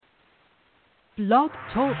Blog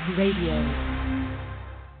Talk Radio.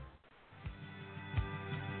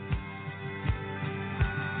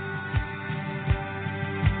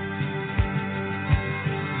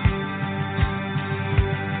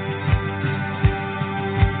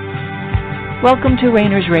 Welcome to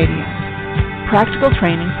Rainer's Radio, practical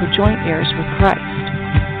training for joint heirs with Christ,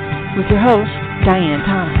 with your host, Diane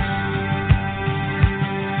Thomas.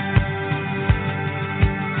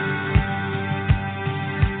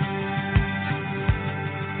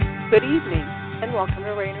 Good evening, and welcome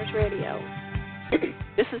to Rainer's Radio.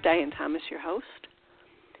 This is Diane Thomas, your host.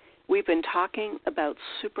 We've been talking about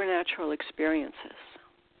supernatural experiences.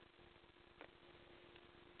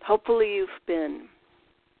 Hopefully you've been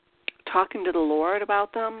talking to the Lord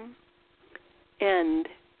about them and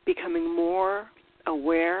becoming more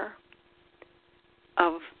aware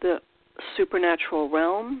of the supernatural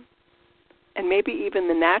realm and maybe even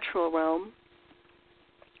the natural realm,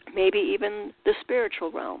 maybe even the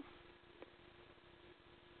spiritual realm.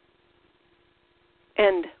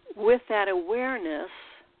 And with that awareness,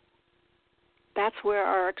 that's where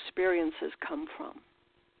our experiences come from.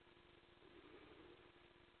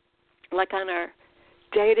 Like on our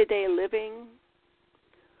day-to-day living,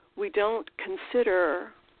 we don't consider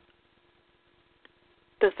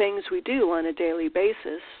the things we do on a daily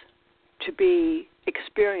basis to be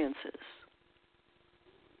experiences.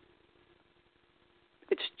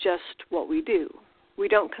 It's just what we do. We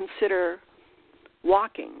don't consider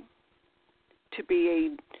walking to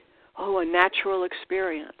be a natural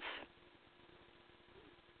experience.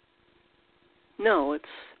 No, it's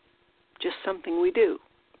just something we do.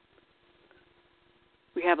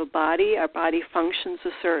 We have a body, our body functions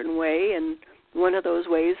a certain way, and one of those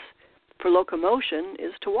ways for locomotion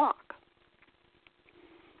is to walk.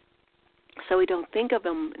 So we don't think of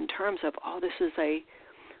them in terms of, this is a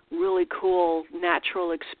really cool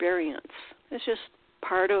natural experience. It's just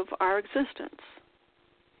part of our existence.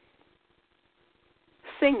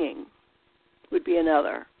 Singing would be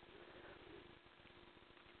another.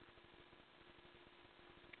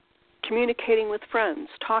 Communicating with friends,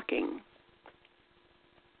 talking,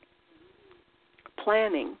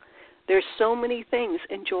 planning. There's so many things.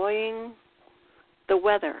 Enjoying the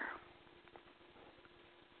weather.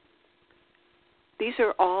 These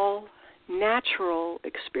are all natural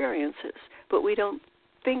experiences, but we don't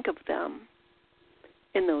think of them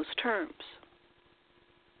in those terms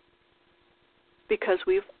because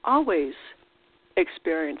we've always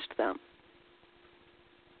experienced them.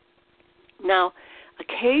 Now,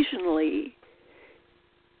 occasionally,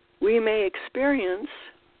 we may experience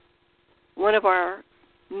one of our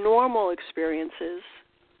normal experiences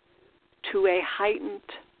to a heightened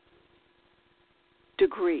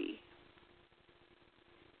degree.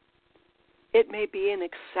 It may be an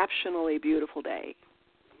exceptionally beautiful day.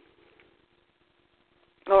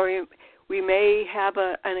 Or we may have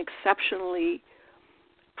an exceptionally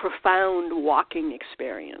profound walking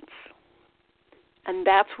experience. And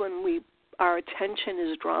that's when our attention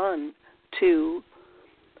is drawn to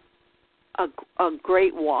a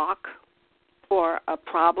great walk or a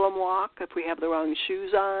problem walk if we have the wrong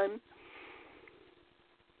shoes on.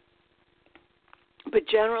 But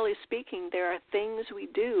generally speaking, there are things we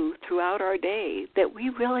do throughout our day that we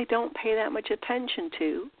really don't pay that much attention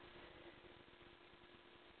to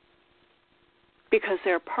because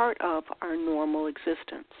they're part of our normal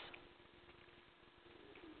existence.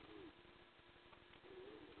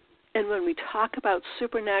 And when we talk about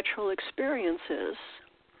supernatural experiences,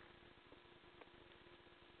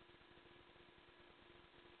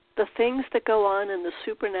 the things that go on in the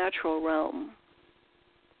supernatural realm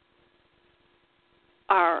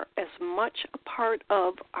are as much a part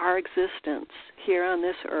of our existence here on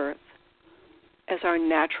this earth as our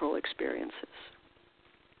natural experiences.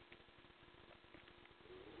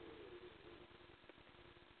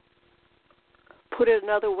 Put it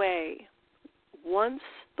another way, once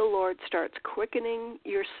the Lord starts quickening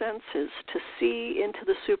your senses to see into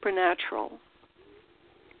the supernatural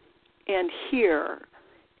and hear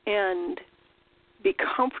and be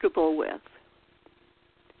comfortable with,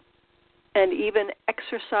 and even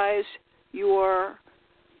exercise your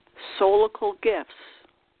soulical gifts,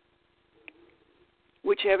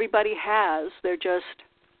 which everybody has, they're just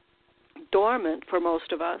dormant for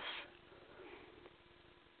most of us,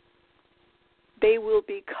 they will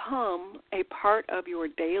become a part of your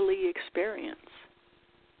daily experience.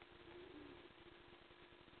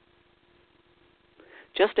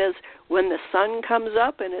 Just as when the sun comes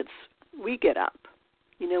up and we get up.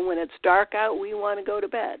 When it's dark out, we want to go to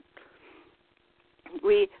bed.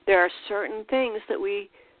 There are certain things that we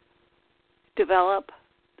develop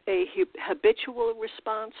a habitual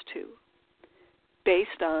response to.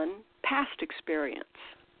 based on past experience.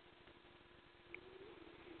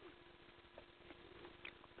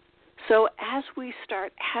 So as we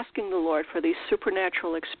start asking the Lord for these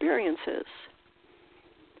supernatural experiences,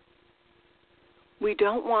 we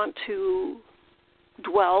don't want to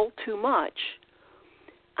dwell too much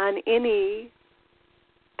on any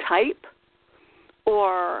type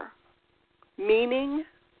or meaning,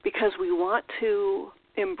 because we want to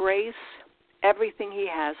embrace everything He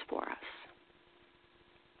has for us.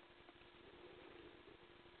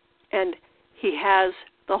 And He has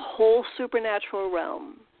the whole supernatural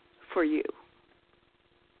realm for you.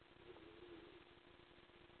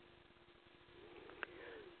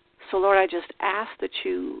 So, Lord, I just ask that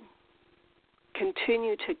you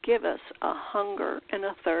continue to give us a hunger and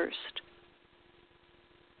a thirst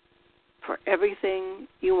for everything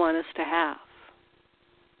you want us to have.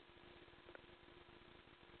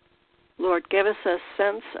 Lord, give us a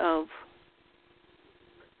sense of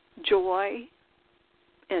joy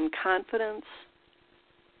and confidence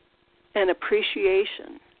and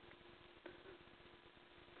appreciation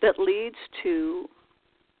that leads to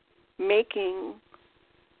making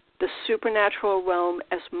the supernatural realm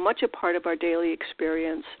as much a part of our daily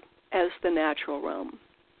experience as the natural realm.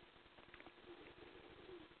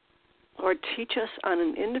 Lord, teach us on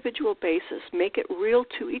an individual basis, make it real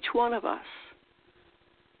to each one of us,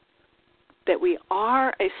 that we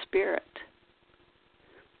are a spirit,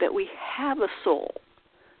 that we have a soul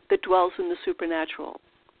that dwells in the supernatural,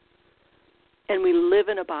 and we live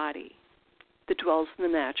in a body that dwells in the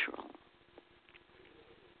natural.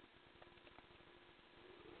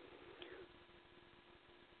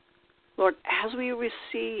 Lord, as we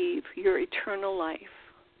receive your eternal life,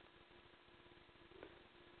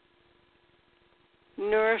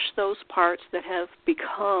 nourish those parts that have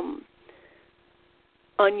become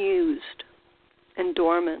unused and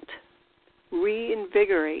dormant.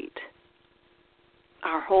 Reinvigorate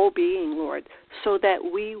our whole being, Lord, so that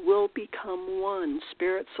we will become one,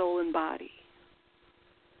 spirit, soul, and body,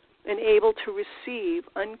 and able to receive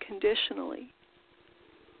unconditionally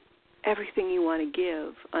everything you want to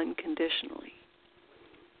give unconditionally.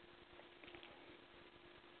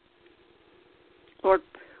 Lord,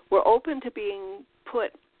 we're open to being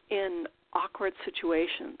put in awkward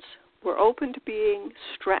situations. We're open to being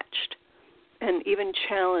stretched and even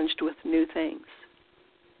challenged with new things.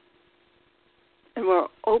 And we're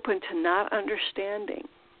open to not understanding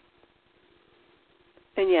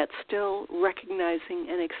and yet still recognizing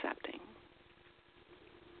and accepting.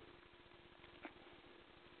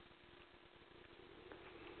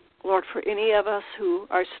 Lord, for any of us who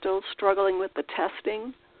are still struggling with the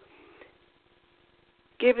testing,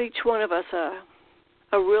 give each one of us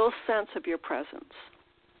a real sense of your presence.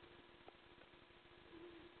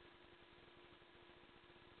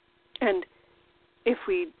 And if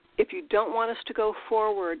you don't want us to go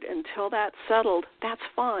forward until that's settled, that's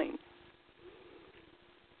fine.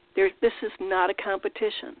 This is not a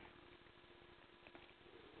competition.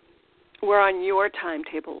 We're on your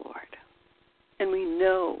timetable, Lord. And we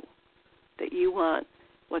know that you want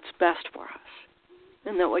what's best for us,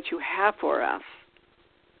 and that what you have for us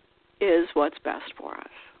is what's best for us.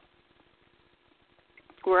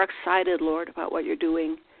 We're excited, Lord, about what you're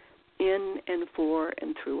doing in and for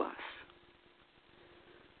and through us.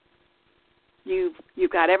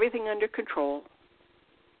 You've got everything under control,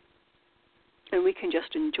 and we can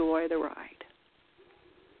just enjoy the ride.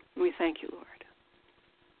 We thank you, Lord.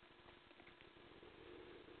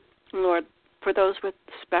 Lord, for those with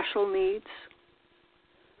special needs,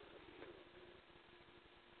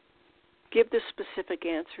 give the specific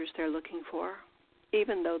answers they're looking for,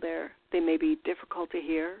 even though they may be difficult to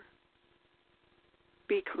hear.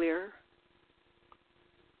 Be clear.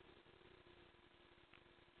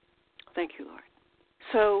 Thank you, Lord.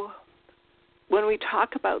 So when we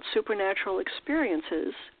talk about supernatural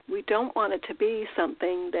experiences, we don't want it to be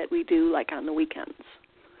something that we do like on the weekends,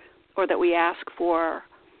 or that we ask for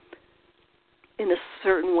in a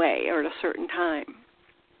certain way or at a certain time.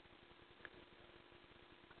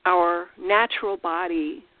 Our natural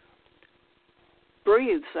body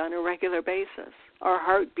breathes on a regular basis. Our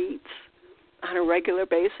heart beats on a regular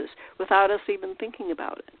basis without us even thinking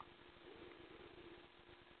about it.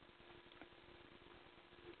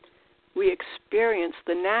 We experience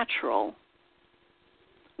the natural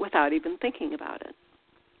without even thinking about it.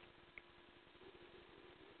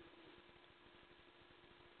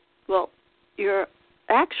 Well, you're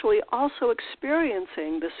actually also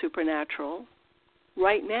experiencing the supernatural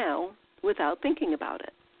right now without thinking about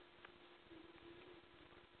it.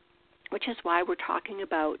 Which is why we're talking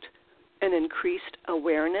about an increased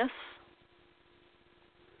awareness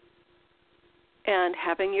and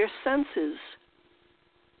having your senses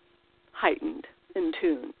heightened and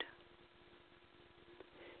tuned.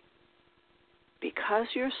 Because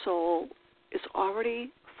your soul is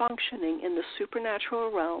already functioning in the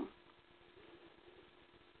supernatural realm,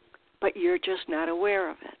 but you're just not aware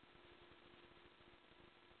of it.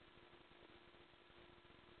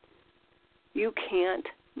 You can't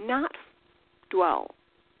not dwell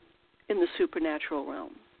in the supernatural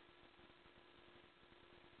realm.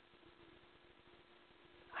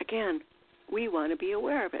 Again, we want to be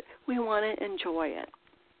aware of it. We want to enjoy it.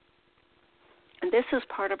 And this is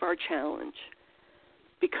part of our challenge.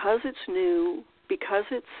 Because it's new, because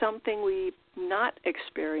it's something we've not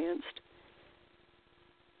experienced,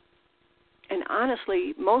 and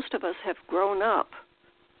honestly, most of us have grown up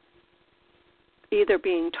either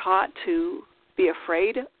being taught to be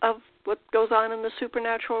afraid of what goes on in the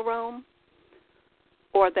supernatural realm,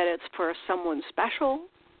 or that it's for someone special,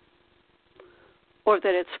 or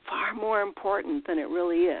that it's far more important than it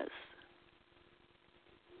really is.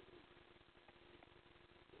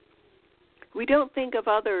 We don't think of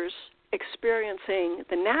others experiencing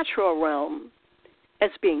the natural realm as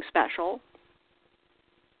being special.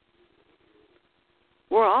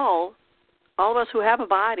 We're all of us who have a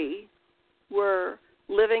body, we're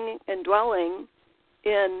living and dwelling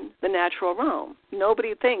in the natural realm.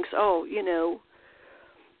 Nobody thinks,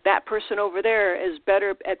 that person over there is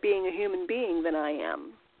better at being a human being than I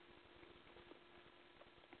am.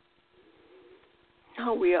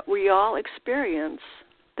 No, we all experience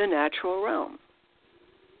the natural realm.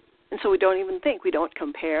 And so we don't even think. We don't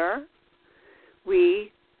compare.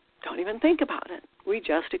 We don't even think about it. We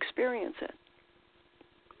just experience it.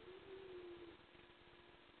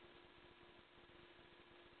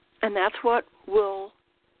 And that's what we'll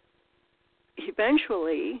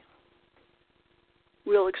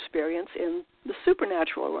experience in the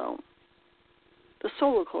supernatural realm, the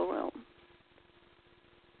soulical realm.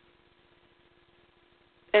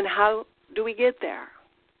 And how do we get there?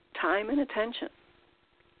 Time and attention.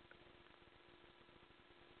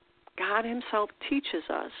 God himself teaches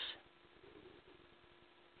us.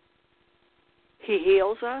 He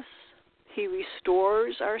heals us. He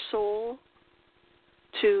restores our soul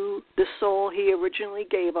to the soul he originally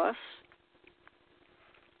gave us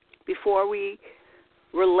before we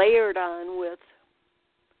were layered on with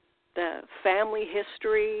the family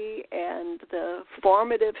history and the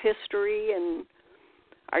formative history and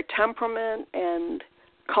our temperament and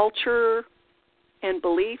culture and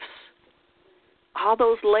beliefs. All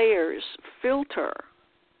those layers filter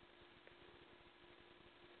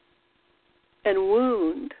and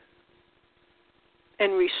wound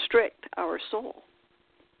and restrict our soul.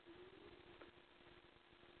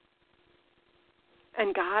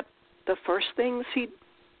 And God,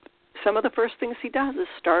 some of the first things he does is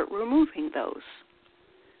start removing those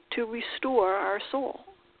to restore our soul.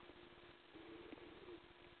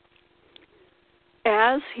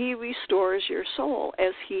 As he restores your soul,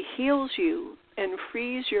 as he heals you and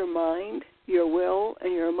frees your mind, your will,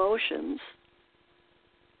 and your emotions,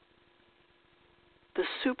 the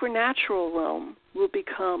supernatural realm will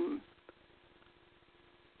become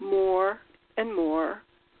more and more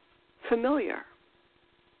familiar.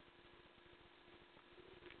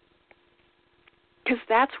 Because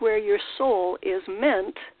that's where your soul is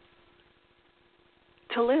meant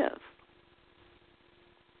to live.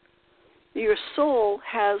 Your soul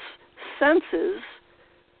has senses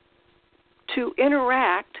to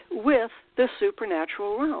interact with the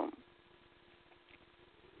supernatural realm.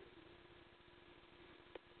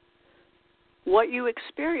 What you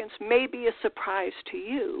experience may be a surprise to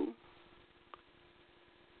you,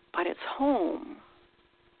 but it's home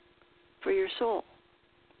for your soul.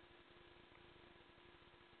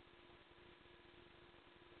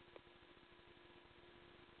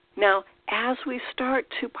 Now, as we start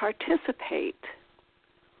to participate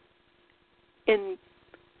in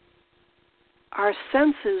our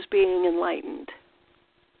senses being enlightened,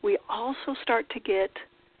 we also start to get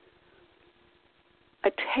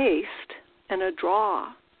a taste and a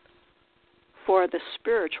draw for the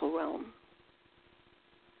spiritual realm.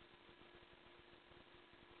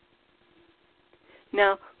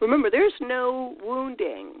 Now, remember, there's no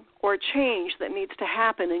wounding or change that needs to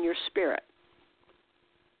happen in your spirit.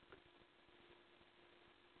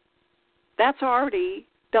 That's already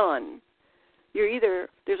done.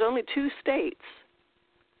 There's only two states,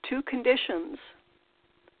 two conditions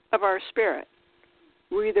of our spirit.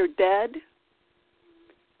 We're either dead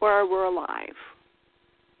or we're alive.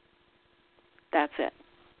 That's it.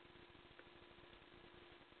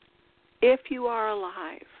 If you are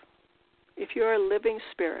alive, if you're a living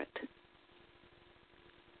spirit,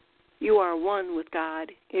 You are one with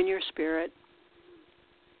God in your spirit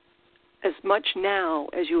as much now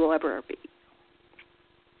as you will ever be.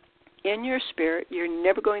 In your spirit, you're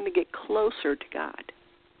never going to get closer to God.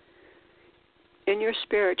 In your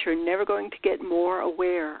spirit, you're never going to get more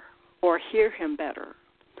aware or hear Him better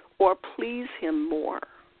or please Him more.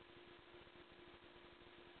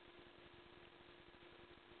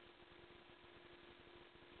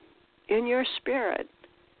 In your spirit,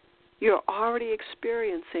 you're already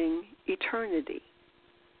experiencing eternity,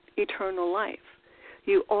 eternal life.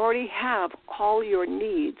 You already have all your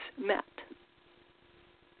needs met.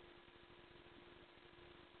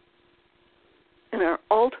 And our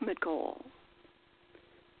ultimate goal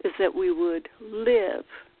is that we would live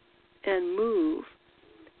and move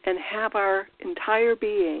and have our entire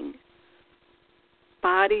being,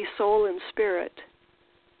 body, soul, and spirit,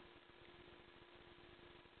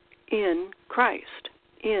 in Christ,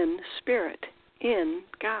 in spirit, in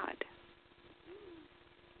God.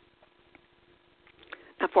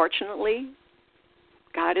 Now, fortunately,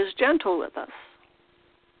 God is gentle with us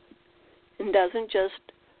and doesn't just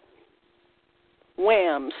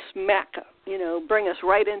wham, smack, bring us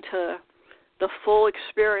right into the full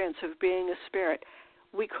experience of being a spirit.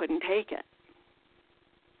 We couldn't take it.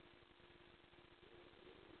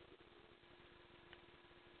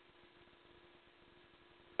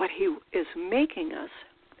 But He is making us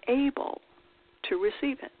able to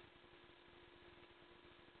receive it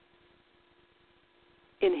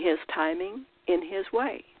in His timing, in His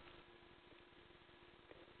way.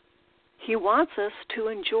 He wants us to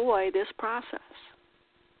enjoy this process.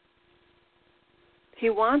 He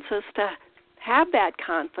wants us to have that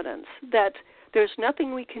confidence that there's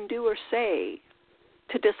nothing we can do or say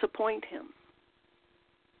to disappoint Him.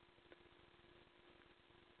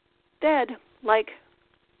 Instead,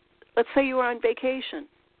 let's say you were on vacation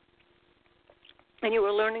and you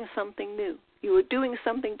were learning something new. You were doing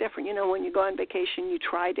something different. When you go on vacation, you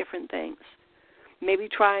try different things. Maybe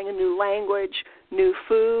trying a new language, new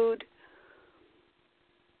food.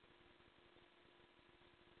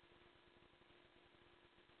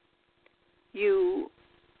 You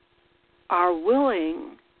are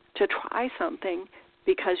willing to try something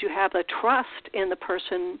because you have a trust in the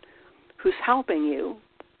person who's helping you,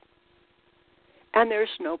 and there's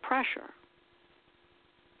no pressure.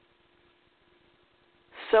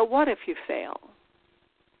 So what if you fail?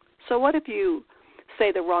 So what if you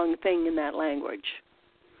say the wrong thing in that language?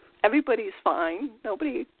 Everybody's fine.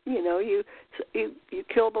 Nobody, you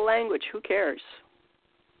kill the language. Who cares?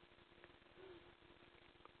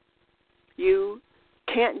 You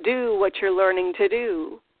can't do what you're learning to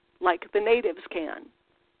do like the natives can.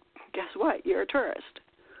 Guess what? You're a tourist.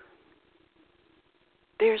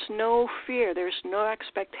 There's no fear. There's no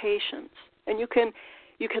expectations. And you can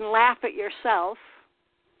laugh at yourself,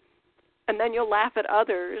 and then you'll laugh at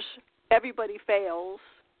others. Everybody fails,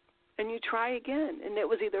 and you try again. And it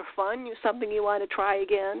was either fun, something you want to try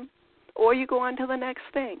again, or you go on to the next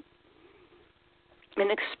thing and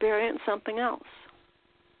experience something else.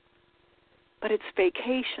 But it's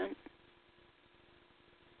vacation.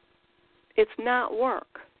 It's not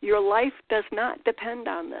work. Your life does not depend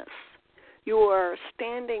on this. Your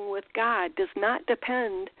standing with God does not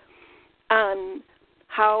depend on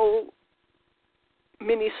how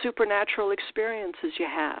many supernatural experiences you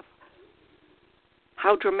have,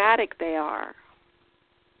 how dramatic they are,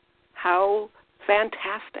 how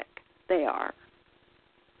fantastic they are.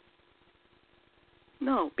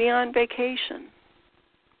 No, be on vacation.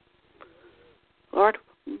 Lord,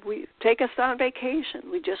 take us on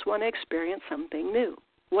vacation. We just want to experience something new.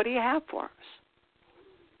 What do you have for us?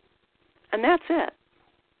 And that's it.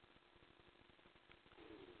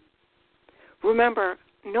 Remember,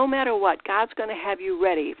 no matter what, God's going to have you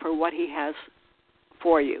ready for what He has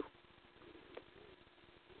for you.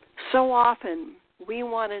 So often, we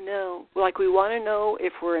want to know, we want to know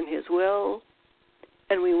if we're in His will,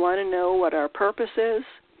 and we want to know what our purpose is,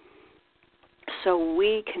 so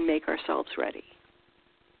we can make ourselves ready.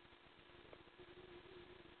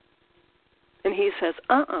 And He says,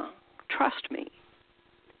 trust me,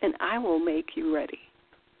 and I will make you ready.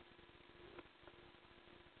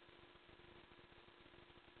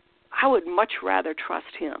 I would much rather trust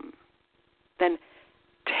Him than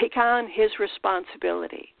take on His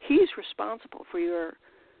responsibility. He's responsible for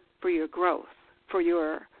your growth, for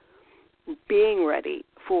your being ready,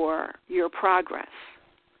 for your progress.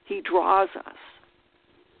 He draws us.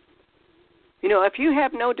 If you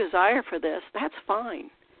have no desire for this, that's fine.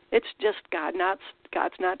 It's just God's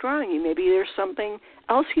not drawing you. Maybe there's something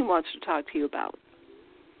else He wants to talk to you about.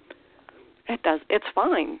 It's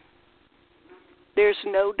fine. There's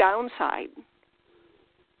no downside.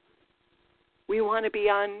 We want to be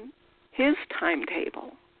on His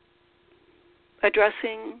timetable,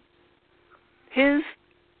 addressing His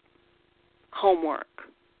homework.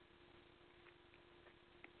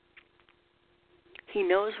 He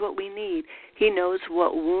knows what we need. He knows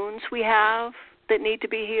what wounds we have that need to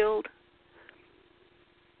be healed.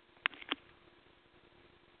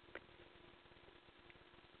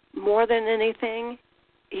 More than anything,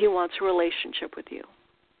 He wants a relationship with you.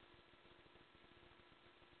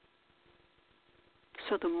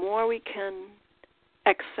 So the more we can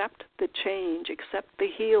accept the change, accept the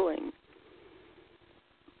healing,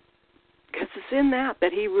 because it's in that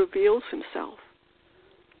He reveals Himself.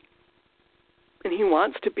 And He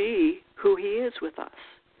wants to be who He is with us.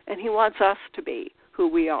 And He wants us to be who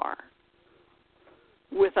we are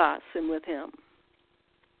with us and with Him.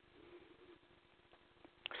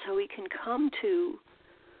 So we can come to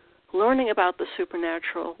learning about the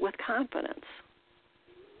supernatural with confidence.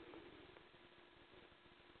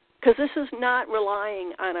 Because this is not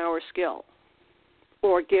relying on our skill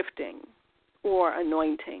or gifting or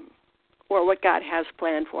anointing or what God has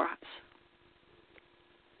planned for us.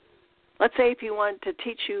 Let's say if you want to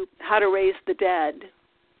teach you how to raise the dead,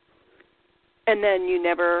 and then you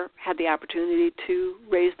never had the opportunity to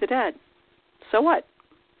raise the dead. So what?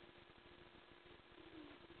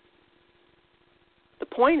 The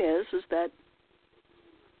point is that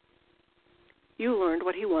you learned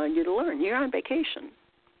what He wanted you to learn. You're on vacation.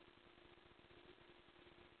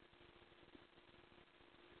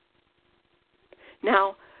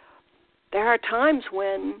 Now, there are times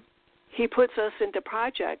when He puts us into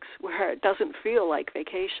projects where it doesn't feel like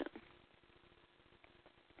vacation.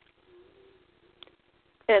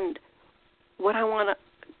 And what I want to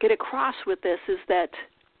get across with this is that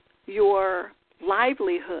your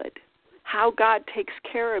livelihood, how God takes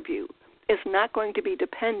care of you, is not going to be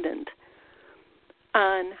dependent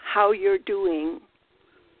on how you're doing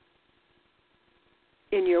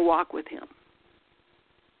in your walk with Him.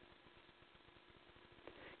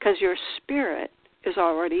 Because your spirit is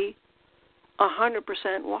already 100%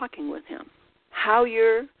 walking with Him. How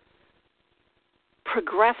you're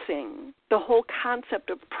progressing, the whole concept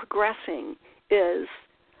of progressing is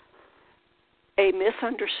a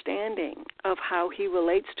misunderstanding of how He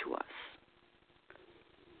relates to us.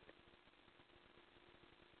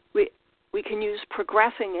 We can use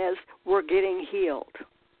progressing as we're getting healed.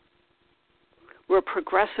 We're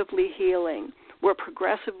progressively healing. We're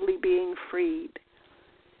progressively being freed.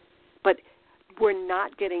 But we're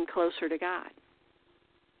not getting closer to God.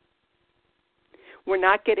 We're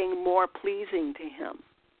not getting more pleasing to Him.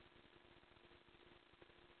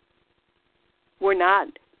 We're not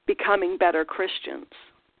becoming better Christians.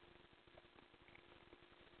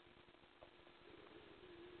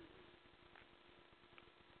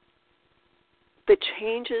 The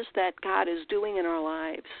changes that God is doing in our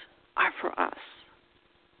lives are for us.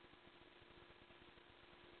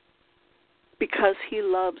 Because He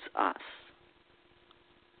loves us.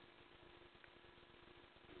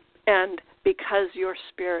 And because your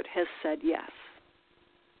spirit has said yes.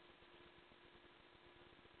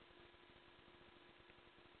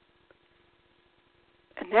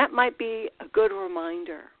 And that might be a good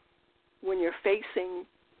reminder when you're facing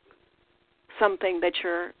something that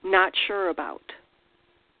you're not sure about,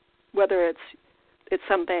 whether it's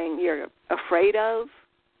something you're afraid of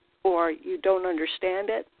or you don't understand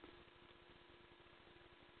it.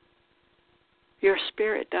 Your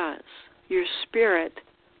spirit does. Your spirit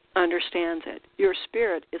understands it. Your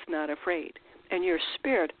spirit is not afraid. And your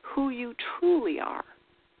spirit, who you truly are,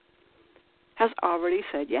 has already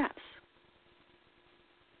said yes.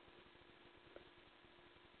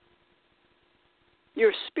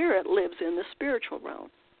 Your spirit lives in the spiritual realm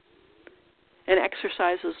and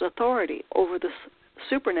exercises authority over the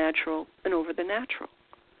supernatural and over the natural.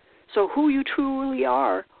 So who you truly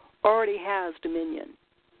are already has dominion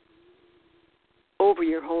over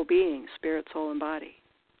your whole being, spirit, soul, and body,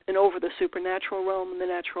 and over the supernatural realm and the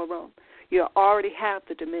natural realm. You already have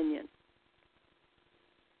the dominion.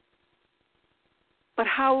 But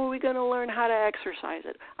how are we going to learn how to exercise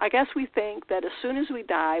it? I guess we think that as soon as we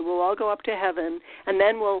die, we'll all go up to heaven, and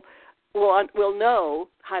then we'll know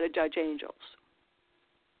how to judge angels.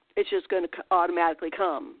 It's just going to automatically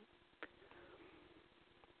come.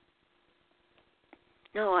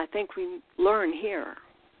 No, I think we learn here.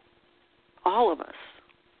 All of us.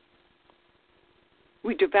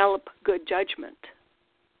 We develop good judgment,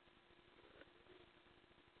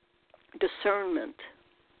 discernment,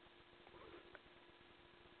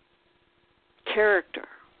 character,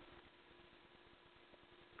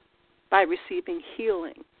 by receiving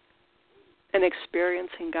healing and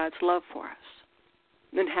experiencing God's love for us.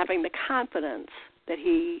 and having the confidence that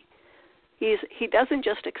he doesn't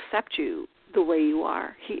just accept you the way you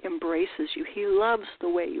are. He embraces you. He loves the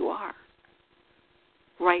way you are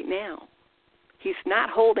right now. He's not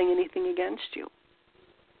holding anything against you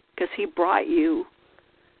because he brought you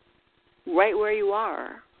right where you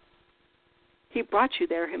are. He brought you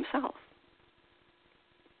there himself.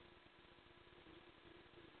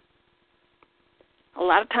 A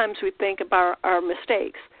lot of times we think about our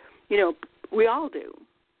mistakes. We all do.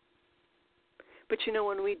 But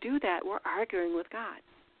when we do that, we're arguing with God.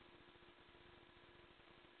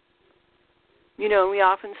 We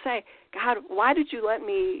often say, God, why did you let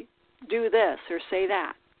me do this or say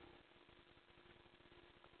that?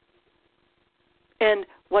 And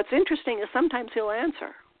what's interesting is sometimes he'll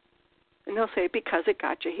answer. And he'll say, because it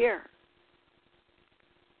got you here.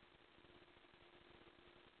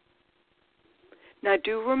 Now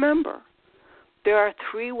do remember, there are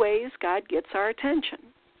 3 ways God gets our attention.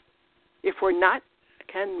 If we're not,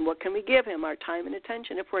 what can we give him? Our time and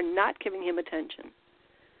attention. If we're not giving him attention,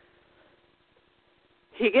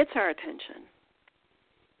 he gets our attention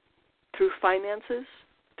through finances,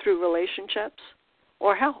 through relationships,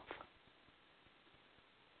 or health.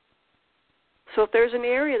 So if there's an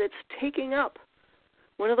area that's taking up,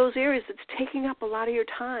 one of those areas that's taking up a lot of your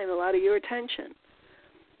time, a lot of your attention,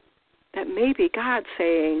 that may be God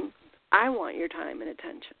saying, I want your time and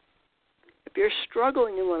attention. If you're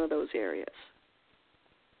struggling in one of those areas.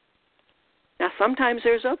 Now, sometimes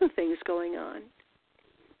there's other things going on.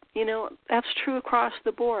 That's true across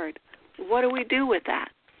the board. What do we do with that?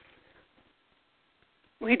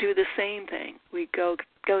 We do the same thing. We go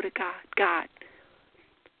to God. God,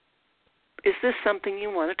 is this something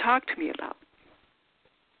you want to talk to me about?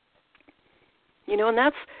 And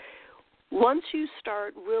that's, once you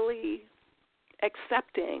start really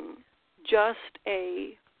accepting just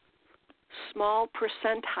a small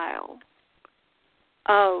percentile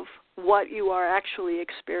of what you are actually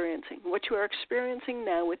experiencing, what you are experiencing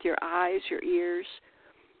now with your eyes, your ears,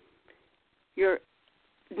 your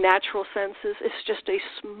natural senses, is just a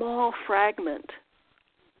small fragment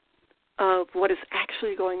of what is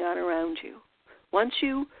actually going on around you. Once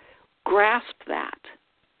you grasp that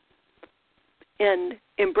and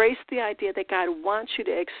embrace the idea that God wants you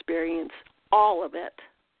to experience all of it,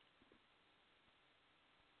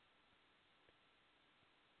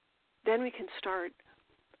 then we can start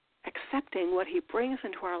accepting what he brings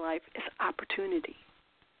into our life as opportunity.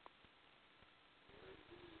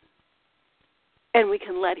 And we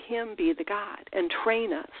can let him be the God and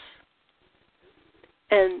train us.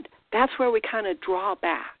 And that's where we kind of draw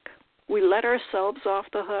back. We let ourselves off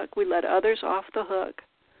the hook. We let others off the hook.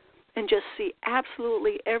 And just see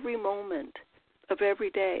absolutely every moment of every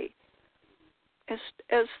day as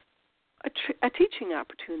a teaching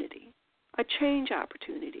opportunity, a change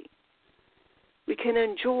opportunity. We can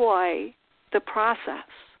enjoy the process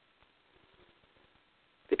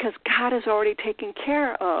because God has already taken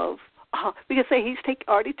care of, we can say he's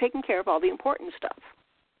already taken care of all the important stuff.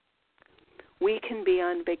 We can be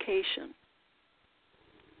on vacation.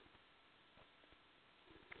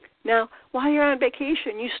 Now, while you're on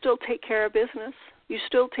vacation, you still take care of business. You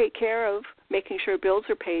still take care of making sure bills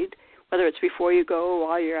are paid, whether it's before you go or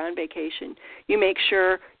while you're on vacation. You make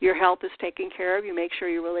sure your health is taken care of. You make sure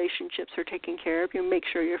your relationships are taken care of. You make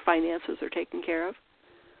sure your finances are taken care of.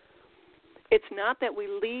 It's not that we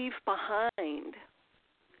leave behind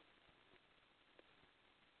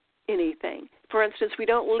anything. For instance, we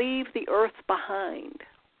don't leave the earth behind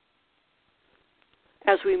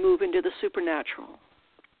as we move into the supernatural.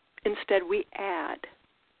 Instead, we add.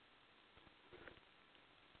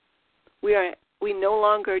 We no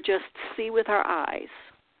longer just see with our eyes.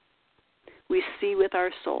 We see with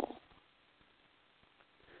our soul.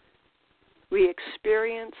 We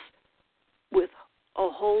experience with a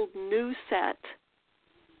whole new set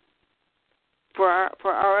for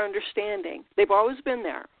our understanding. They've always been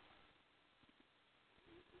there.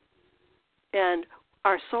 And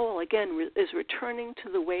our soul, again, is returning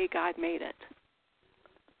to the way God made it.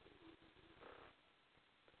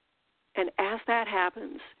 And as that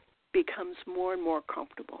happens, becomes more and more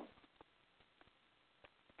comfortable.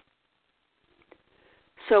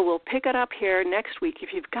 So we'll pick it up here next week.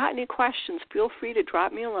 If you've got any questions, feel free to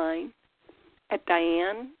drop me a line at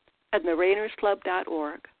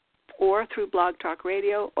diane@therainersclub.org or through Blog Talk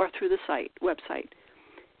Radio or through the website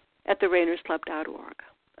at therainersclub.org.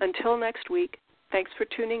 Until next week, thanks for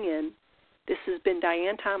tuning in. This has been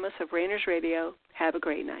Diane Thomas of Rainers Radio. Have a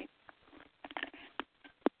great night.